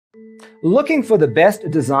Looking for the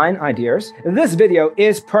best design ideas? This video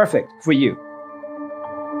is perfect for you.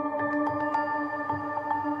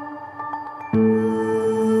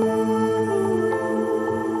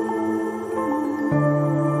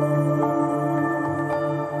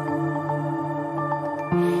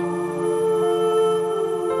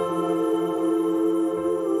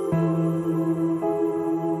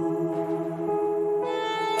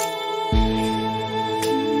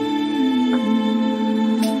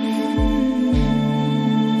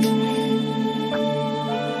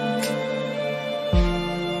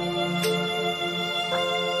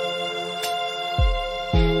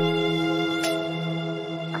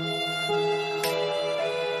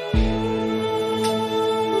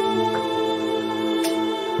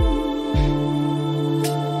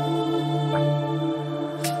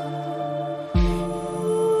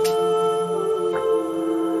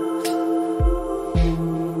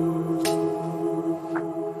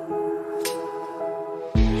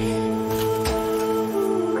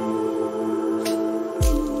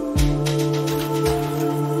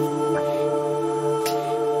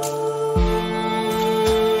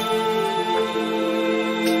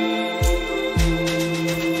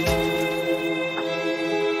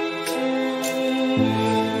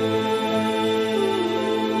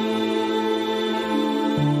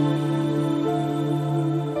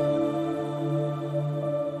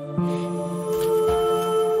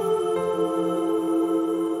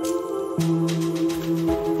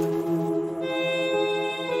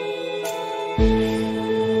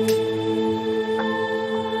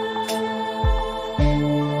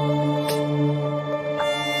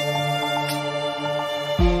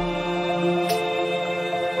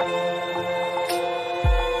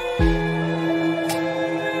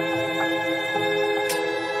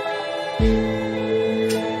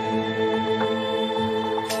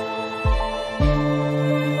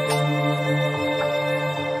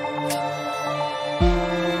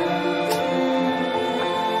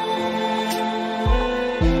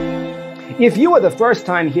 If you are the first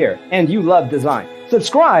time here and you love design,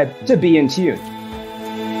 subscribe to Be in Tune.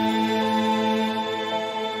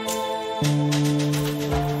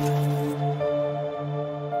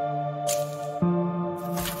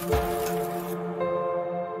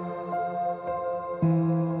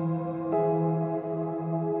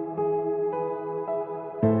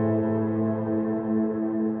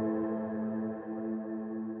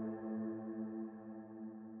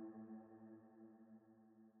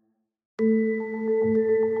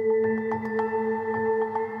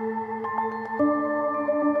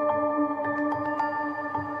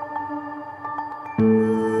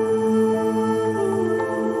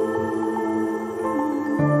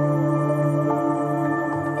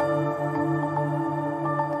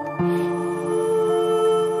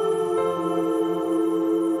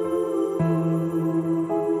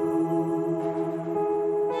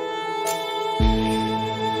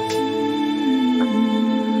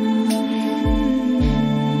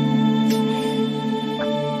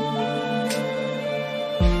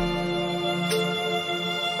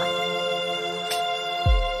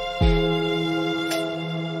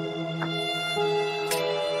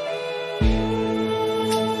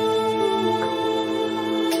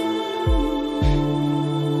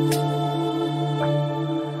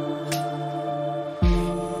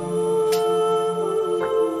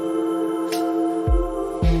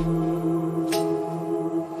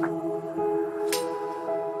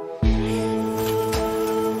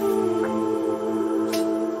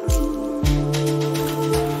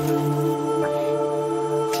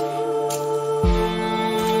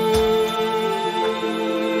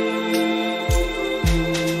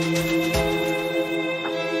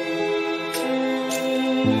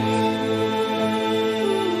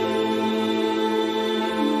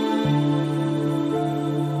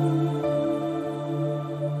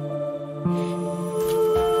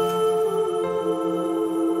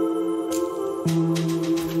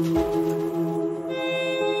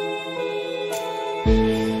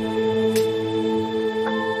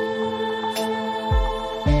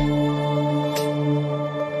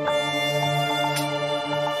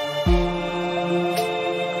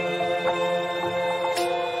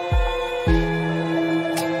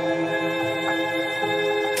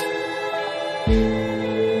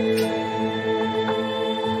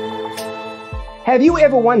 Have you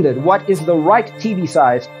ever wondered what is the right TV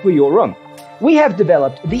size for your room? We have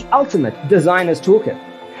developed the ultimate designer's toolkit.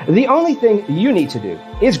 The only thing you need to do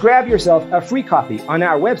is grab yourself a free copy on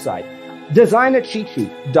our website,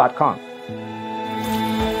 designercheatsheet.com.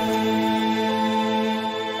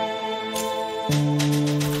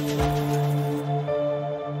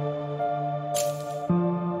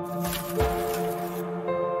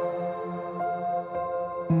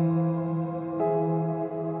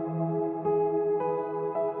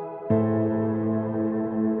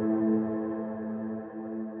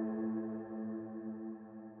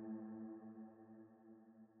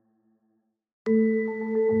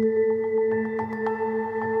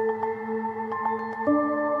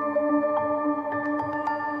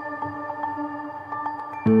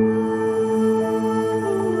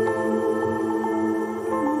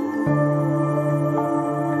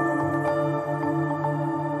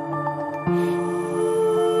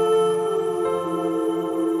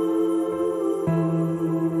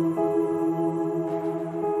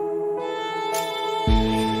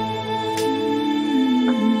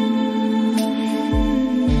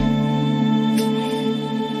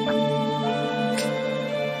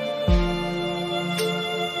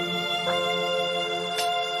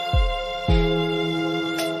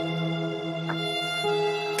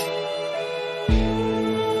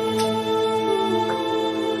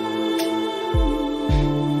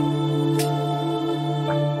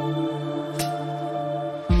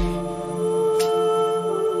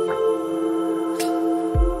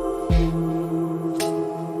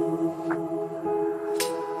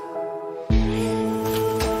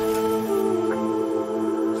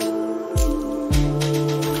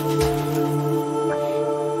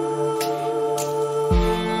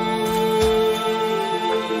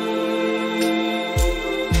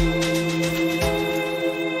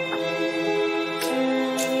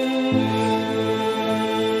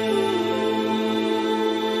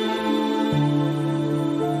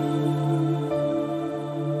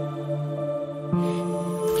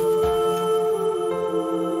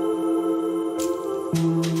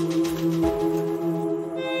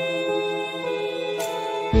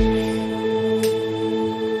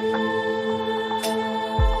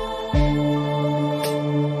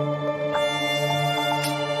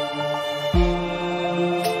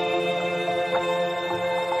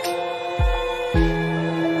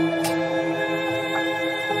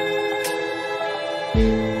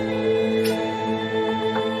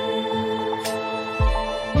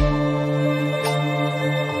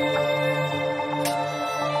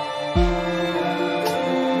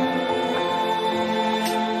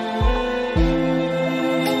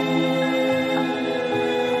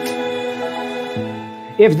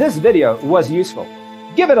 If this video was useful,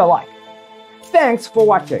 give it a like. Thanks for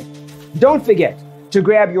watching. Don't forget to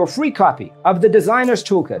grab your free copy of the Designer's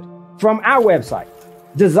Toolkit from our website,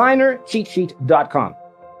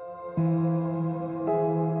 designercheatsheet.com.